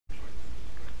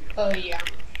Oh yeah.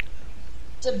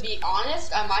 To be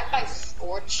honest, I might buy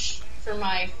Scorch for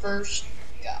my first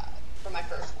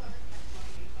one.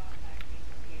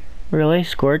 Really,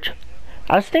 Scorch?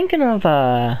 I was thinking of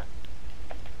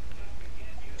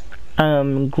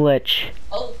Glitch.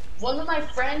 Oh, one of my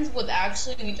friends was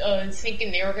actually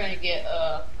thinking they were gonna get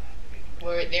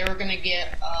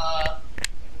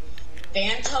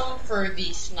Phantom for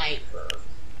the sniper,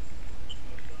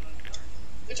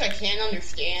 which I can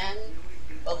understand,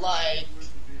 but like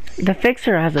The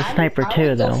Fixer has a sniper too, I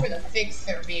would go though. for the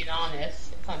Fixer, being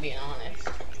honest. If I'm being honest.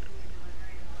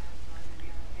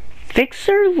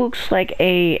 Fixer looks like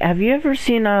a. Have you ever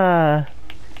seen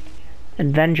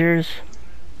Avengers?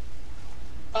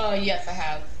 Yes, I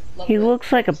have. He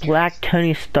looks like a black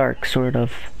Tony Stark, sort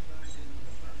of,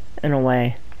 in a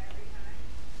way.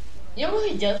 You know what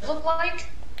he does look like?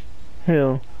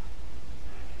 Who?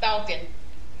 Falcon.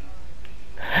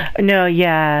 No,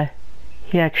 yeah,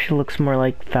 he actually looks more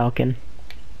like Falcon.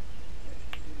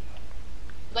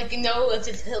 Like, you know,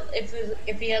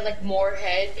 if he had like more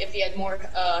head, if he had more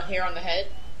hair on the head.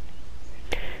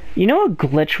 You know what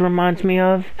Glitch reminds me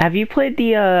of? Have you played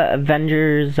the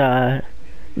Avengers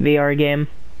VR game?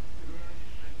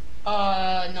 No,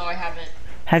 I haven't.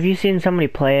 Have you seen somebody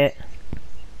play it?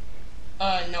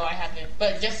 No, I haven't.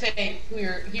 But just say who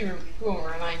it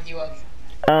reminds you of.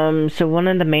 So one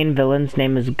of the main villains'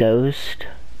 name is Ghost.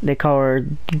 They call her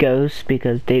Ghost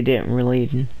because they didn't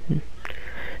really.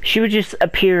 She would just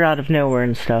appear out of nowhere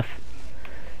and stuff.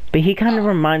 But he kind of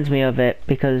reminds me of it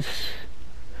because.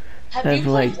 Have you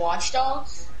played Watch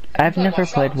Dogs? I've never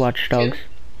played Watch Dogs.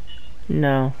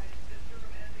 No.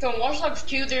 So in Watch Dogs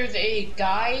 2, there's a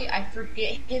guy, I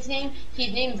forget his name,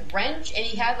 he's named Wrench, and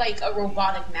he had like a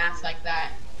robotic mask like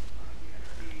that.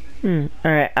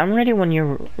 Alright, I'm ready when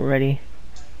you're ready.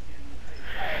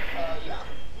 Yeah.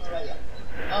 Alright, yeah.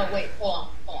 Oh, wait, hold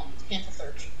on. Cancel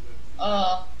search.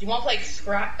 Do you want to play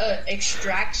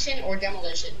Extraction or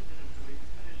Demolition?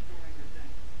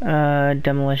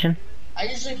 Demolition. I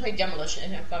usually play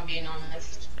Demolition, if I'm being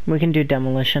honest. We can do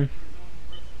Demolition.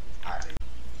 Alright.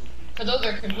 So those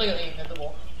are completely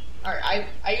invisible. Alright,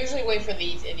 I usually wait for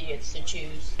these idiots to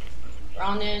choose.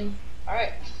 Round in.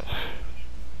 Alright.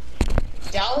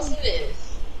 Dallas it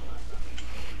is.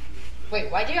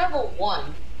 Wait, why do you have a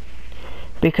 1?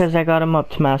 Because I got him up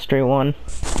to Mastery 1.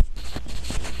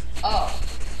 Oh.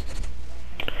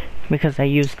 Because I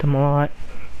used him a lot.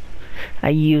 I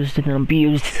used and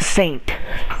abused the Saint.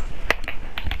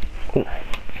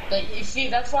 But you see,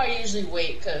 that's why I usually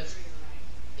wait, because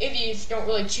idiots don't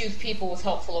really choose people with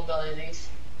helpful abilities.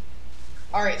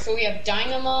 Alright, so we have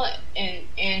Dynama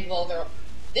and well,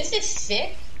 this is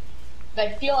sick, but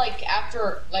I feel like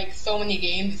after like so many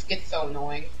games, it gets so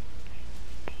annoying.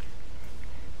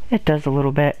 It does a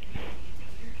little bit.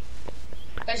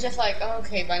 It's just like, oh,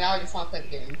 okay, by now I just want to play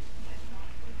the game.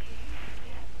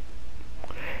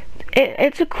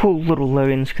 It's a cool little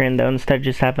loading screen though, instead of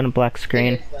just having a black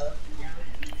screen. It is, though.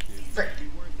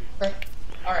 Frick.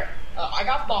 Alright, I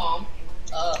got bomb,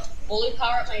 fully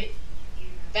power up my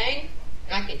thing,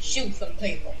 and I can shoot some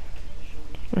people.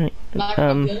 Right. Like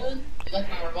my gun, like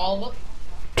my revolver.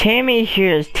 Tammy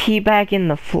here is teabagging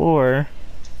the floor.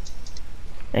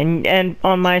 And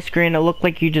on my screen it looked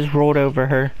like you just rolled over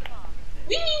her.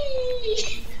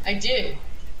 Whee! I did.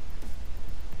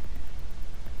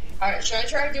 Alright, should I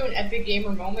try to do an epic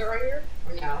gamer moment right here?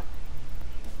 Or no?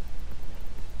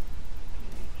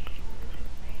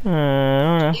 I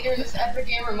don't know. Either this epic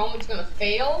gamer moment's gonna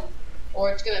fail,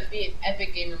 or it's gonna be an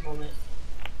epic gamer moment.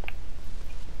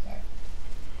 Okay.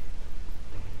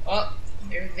 Oh,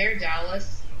 there's their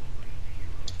Dallas.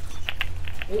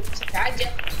 Oops, tagged ya.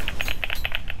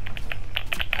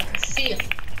 I can see him.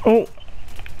 Oh,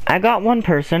 I got one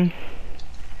person.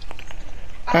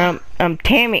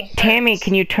 Tammy,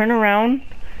 can you turn around?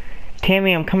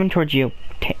 Tammy, I'm coming towards you.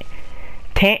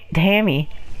 Tammy,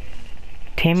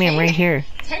 I'm right here.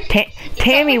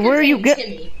 Tammy, where are you go?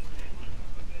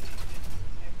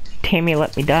 Tammy,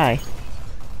 let me die.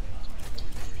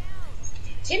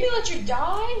 Timmy let you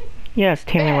die? Yes,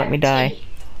 Tammy, let me die. Timmy.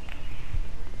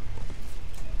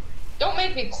 Don't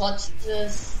make me clutch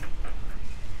this.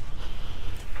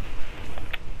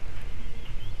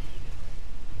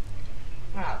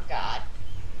 Oh, God.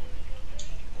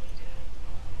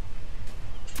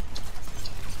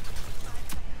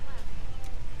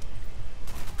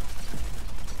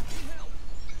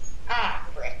 Ah,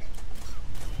 frick.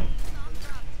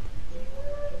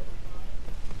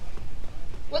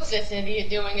 What's this idiot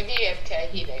doing? If he AFK,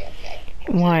 he's AFK.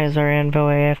 Why is our Anvil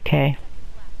AFK?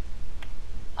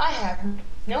 I have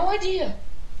no idea.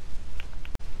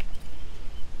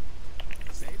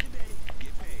 Save the day,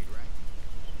 get paid,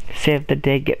 Save the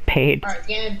day, get paid. Alright,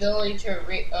 gain ability to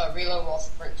reload while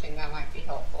sprinting. That might be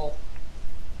helpful.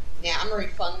 Yeah, I'm gonna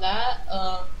refund that.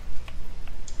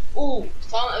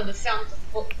 The sound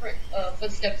of the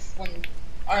footsteps when.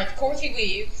 Alright, of course he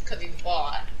leaves because he's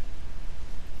bot.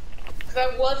 Because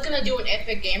I was gonna do an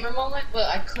epic gamer moment, but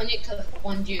I couldn't because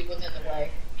one dude was in the way.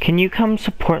 Can you come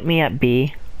support me at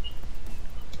B?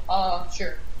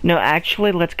 Sure. No,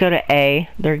 actually, let's go to A.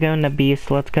 They're going to B,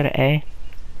 so let's go to A.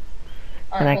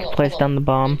 And I can place down the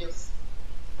bomb.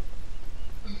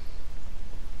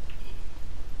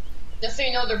 Just so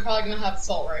you know, they're probably gonna have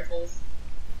assault rifles.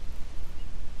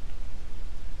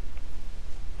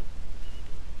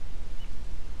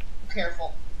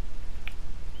 Careful.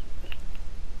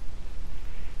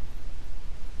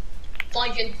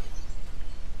 Flanking.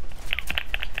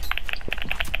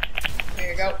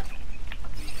 There you go.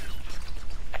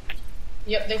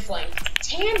 Yep, they flanked.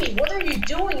 Tammy, what are you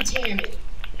doing, Tammy?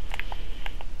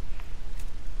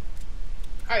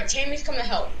 Alright, Tammy's coming to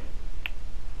help.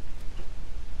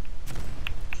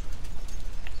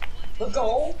 Let's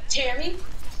go, Tammy.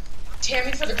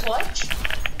 Tammy for the clutch.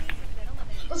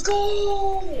 Let's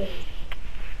go!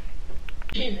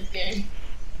 In this game.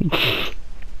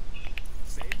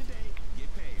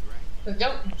 So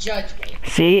don't judge me.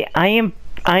 See, I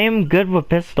am good with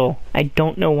pistol. I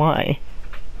don't know why.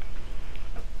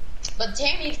 But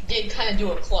Tammy did kind of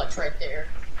do a clutch right there.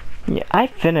 Yeah, I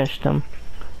finished him.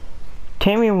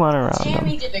 Tammy went around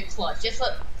Tammy him. did a clutch. Just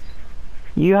let.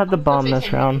 You had the bomb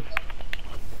this round.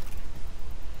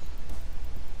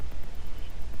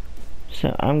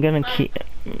 So I'm gonna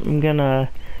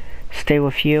stay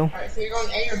with you. Alright, so you're going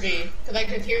A or B? Because I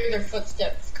could hear their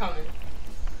footsteps coming.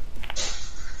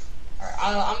 Alright,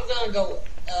 I'm gonna go,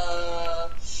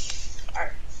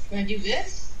 alright, I'm gonna do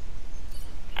this.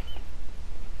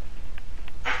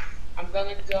 I'm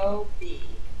gonna go B.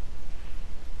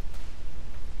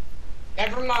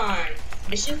 Never mind.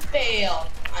 Mission failed.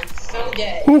 I'm so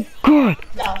dead. Oh god!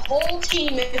 The whole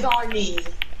team is on me.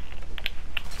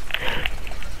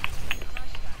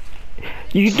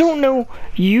 You don't know,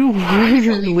 you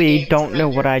literally don't know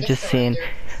what I just seen.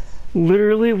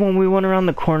 Literally, when we went around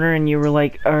the corner and you were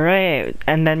like, alright,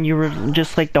 and then you were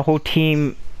just like the whole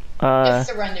team, Just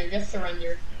surrender, just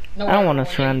surrender. No, I don't want to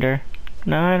surrender.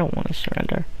 No, I don't want to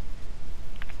surrender.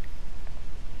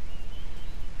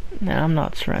 No, I'm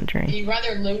not surrendering. Do you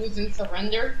rather lose than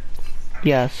surrender?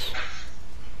 Yes.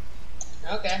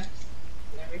 Okay.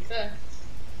 Whatever you say.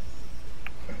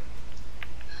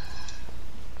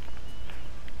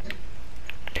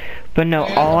 But no,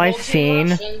 Yeah, all the I whole team seen,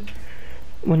 Russian.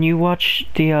 when you watch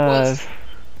the,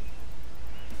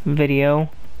 video,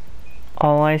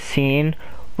 all I seen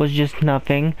was just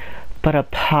nothing but a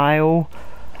pile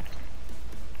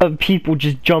of people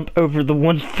just jump over the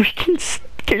one freaking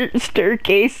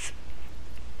staircase.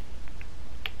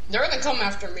 They're gonna come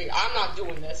after me. I'm not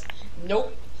doing this.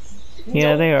 Nope. Yeah,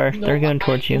 Nope. they are. Nope. They're going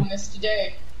towards you. I'm doing this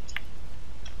today.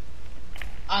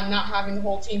 I'm not having the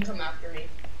whole team come after me.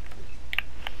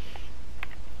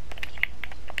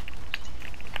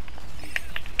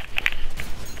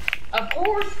 Of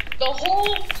course, the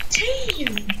whole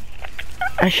team.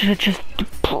 I should have just...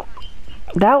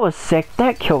 That was sick.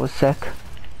 That kill was sick.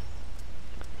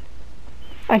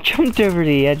 I jumped over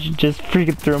the edge and just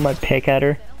freaking threw my pick at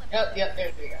her. Yep,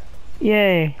 there we go.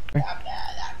 Yay. Not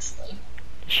bad, actually.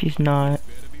 She's not.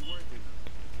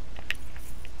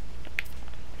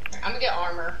 I'm gonna get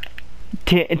armor.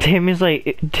 Tammy's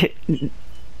like...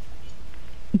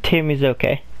 Tammy's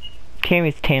okay.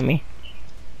 Tammy's Tammy.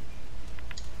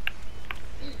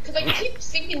 Cause I keep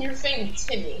thinking you're saying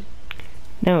Timmy.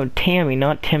 No, Tammy,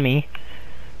 not Timmy.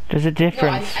 There's a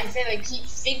difference. No, I said I keep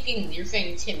thinking you're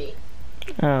saying Timmy.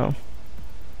 Oh.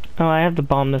 Oh, I have the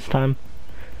bomb this time.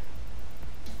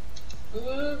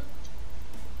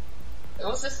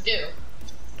 What's this do?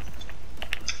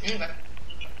 Okay.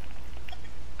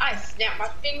 I snap my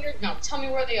fingers. Now tell me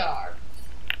where they are.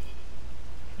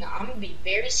 Now I'm gonna be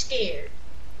very scared.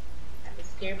 I'm a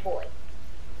scared boy.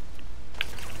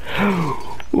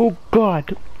 Oh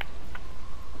god.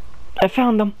 I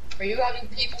found them. Are you having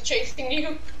people chasing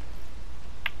you?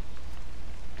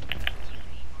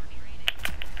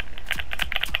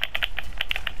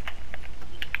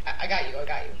 I got you, I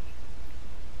got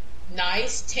you.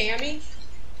 Nice, Tammy.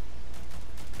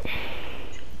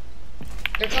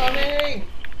 They're coming!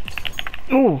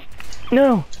 Oh,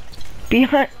 no.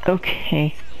 Behind.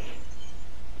 Okay.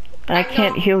 I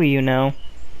can't heal you now.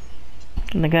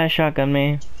 And the guy shotgunned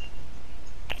me.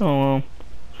 Oh well.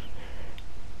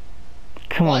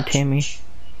 Come on, Tammy.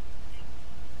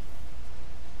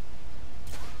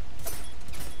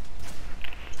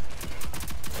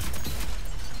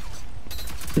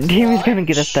 Tammy's gonna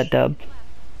get us that dub.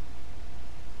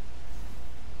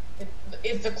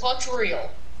 Is the clutch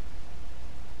real?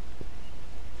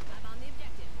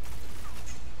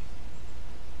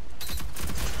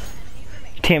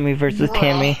 Tammy versus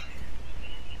Tammy.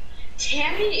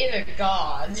 Tammy is a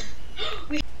god.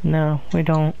 No, we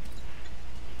don't.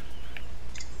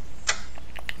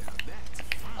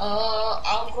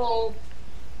 I'll go.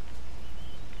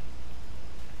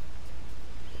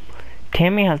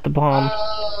 Tammy has the bomb.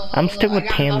 I'm sticking with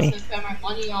Tammy. I got enough to spend my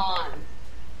money on.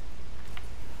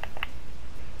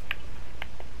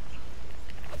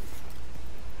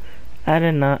 I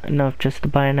did not enough just to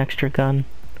buy an extra gun.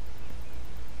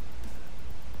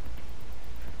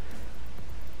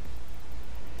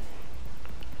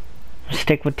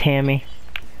 Stick with Tammy.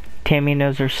 Tammy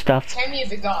knows her stuff. Tammy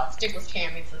is a god. Stick with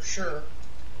Tammy for sure.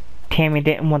 Tammy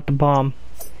didn't want the bomb.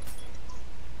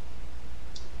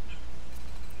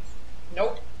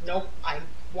 Nope, nope. I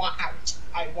want out.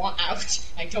 I want out.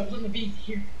 I don't want to be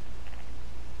here.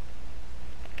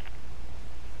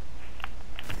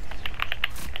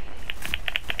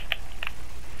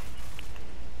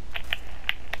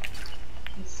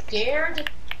 You scared?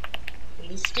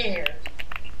 You scared?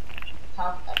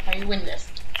 How you win this?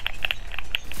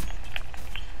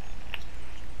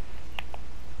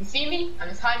 You see me? I'm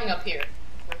just hiding up here.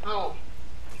 I'm home.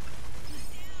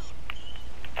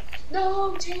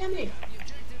 No, Tammy!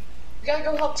 We gotta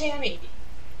go help Tammy.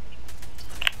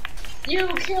 You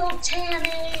killed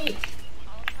Tammy!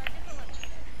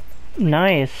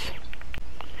 Nice.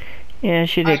 Yeah,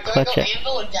 she did clutch it.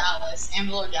 Anvil or Dallas?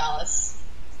 Anvil or Dallas?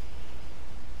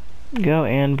 Go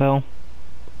Anvil.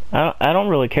 I don't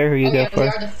really care who you go for. We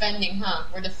are defending, huh?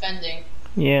 We're defending.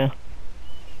 Yeah.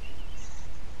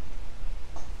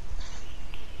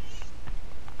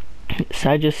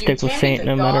 So I just stick with Saint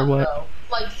no matter what. Though.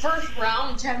 Like, first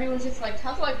round, Tammy was just like,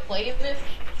 how do I play this?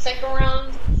 Second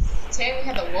round, Tammy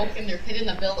had awoken their hidden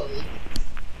ability.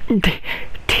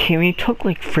 Tammy took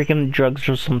like freaking drugs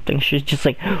or something. She's just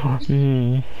like,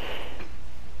 It's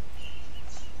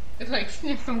like,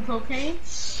 sniff some cocaine?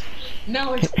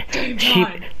 No, it's game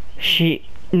time. She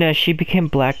became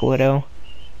Black Widow.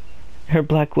 Her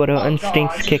Black Widow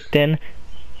instincts kicked in.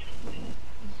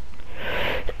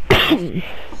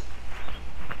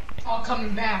 All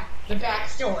coming back. The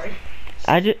backstory.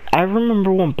 I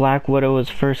remember when Black Widow was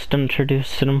first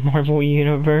introduced to the Marvel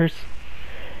Universe,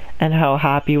 and how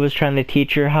Happy was trying to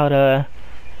teach her how to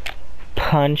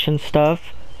punch and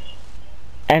stuff,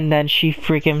 and then she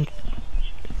freaking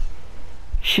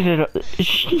she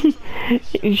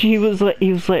was like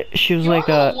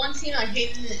one scene I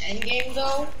hated in Endgame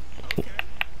though.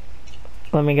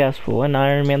 Let me guess, when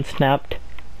Iron Man snapped.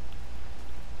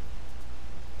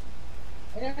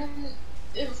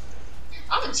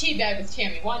 I'm a teabag with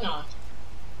Tammy, why not?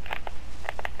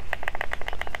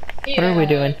 What are we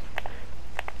doing?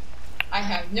 I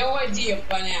have no idea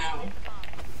by now.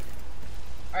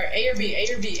 Alright, A or B,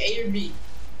 A or B, A or B.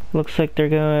 Looks like they're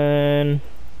going...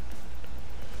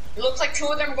 It looks like two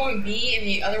of them are going B and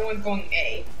the other one's going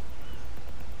A.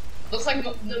 Looks like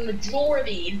the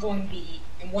majority is going B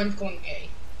and one's going A.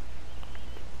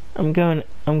 I'm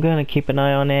gonna keep an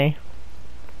eye on A.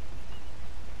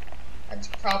 That's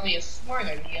probably a smart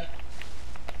idea.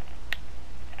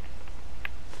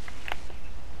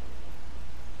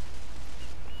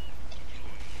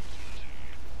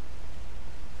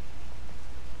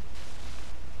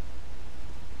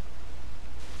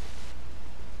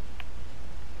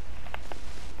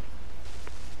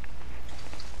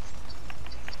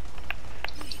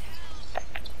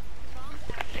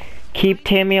 Keep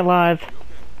Tammy alive.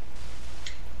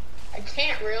 I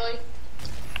can't really.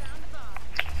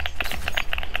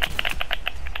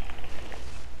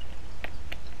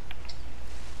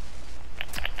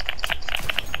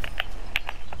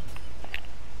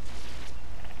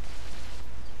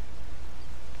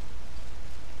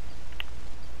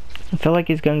 I feel like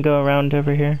he's gonna go around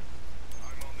over here.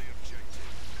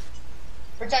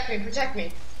 Protect me, protect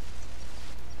me.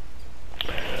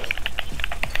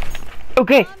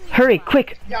 Okay, hurry,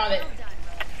 quick. Got it.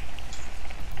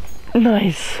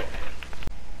 Nice.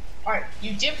 Alright,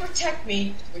 you did protect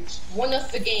me, which won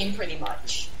us the game pretty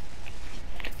much.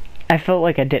 I felt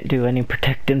like I didn't do any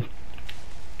protecting.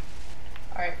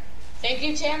 Alright. Thank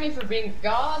you, Tammy, for being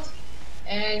God,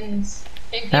 and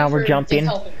thank you now for we're jumping.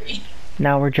 helping me.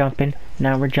 Now we're jumping.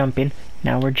 Now we're jumping.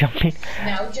 Now we're jumping.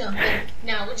 Now we're jumping.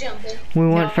 Now we're jumping. We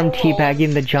went from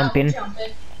teabagging to jumping. Now we're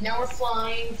jumping. Now we're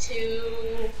flying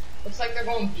to... Looks like they're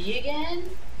going B again?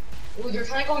 Ooh, they're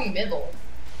kind of going middle.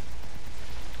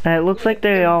 It looks like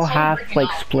they all half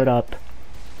like split up.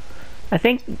 I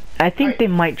think right. They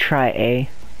might try A.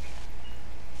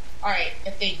 Alright,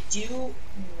 if they do...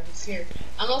 I'm scared.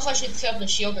 I don't know if I should set up the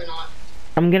shield or not.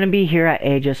 I'm gonna be here at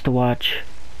A just to watch.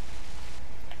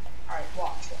 Alright,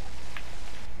 watch.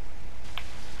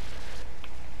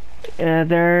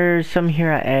 There's some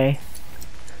here at A.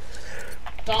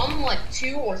 Some, like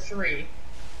 2 or 3.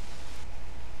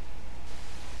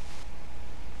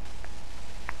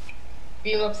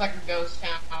 B looks like a ghost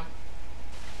town.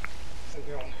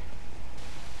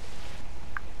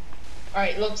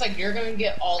 Alright, looks like you're gonna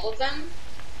get all of them.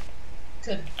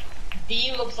 Cause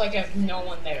B looks like there's no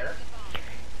one there.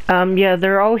 Yeah,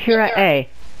 they're all here at A.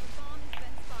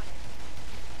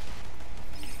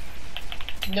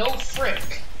 No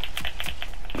frick.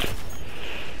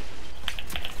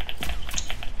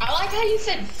 I like how you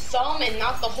said some and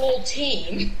not the whole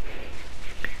team.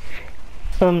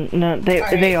 No,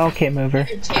 they all came over.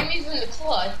 Tammy's in the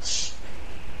clutch.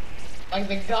 Like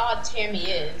the god Tammy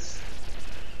is.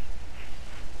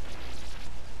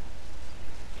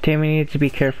 Tammy needs to be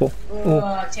careful.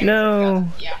 No,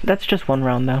 yeah. That's just one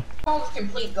round though. Almost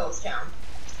complete ghost town.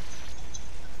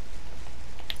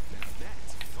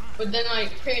 But then I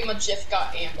pretty much just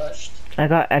got ambushed. I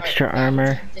got extra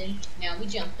armor. Now we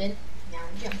jumping. Now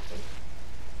we jumping.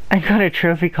 I got a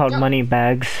trophy called Money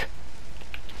Bags.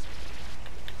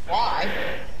 Why?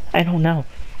 I don't know.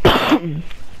 I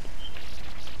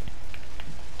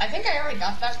think I already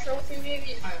got that trophy,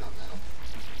 maybe? I don't know.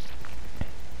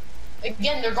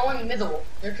 Again, they're going middle.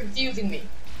 They're confusing me.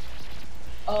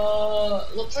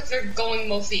 Looks like they're going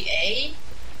mostly A.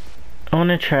 I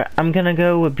wanna try. I'm gonna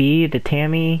go with B to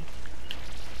Tammy.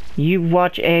 You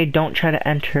watch A. Don't try to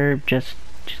enter. Just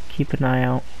keep an eye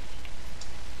out.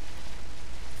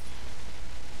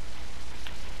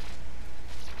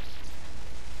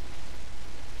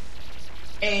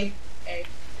 A.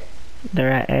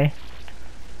 They're at A.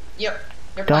 Yep.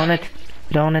 They're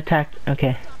Don't attack.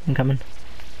 Okay, I'm coming.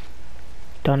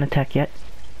 Don't attack yet.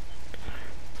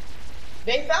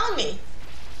 They found me.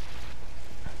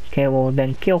 Okay, well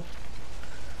then kill.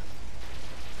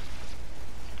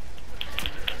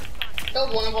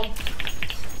 Killed one of them.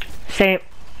 Same.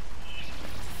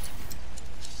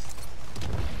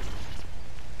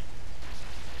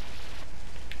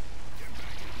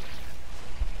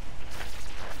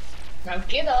 Now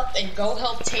get up and go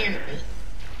help Tammy.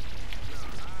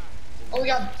 Oh, we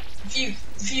got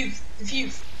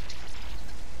defuse.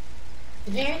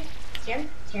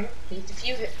 Tammy, please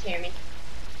defuse it, Tammy.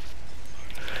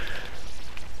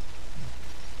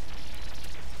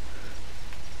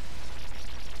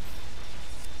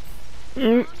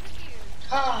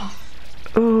 Ah.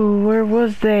 Ooh, where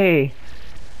was they?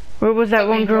 Where was that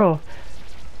one girl?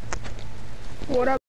 What up?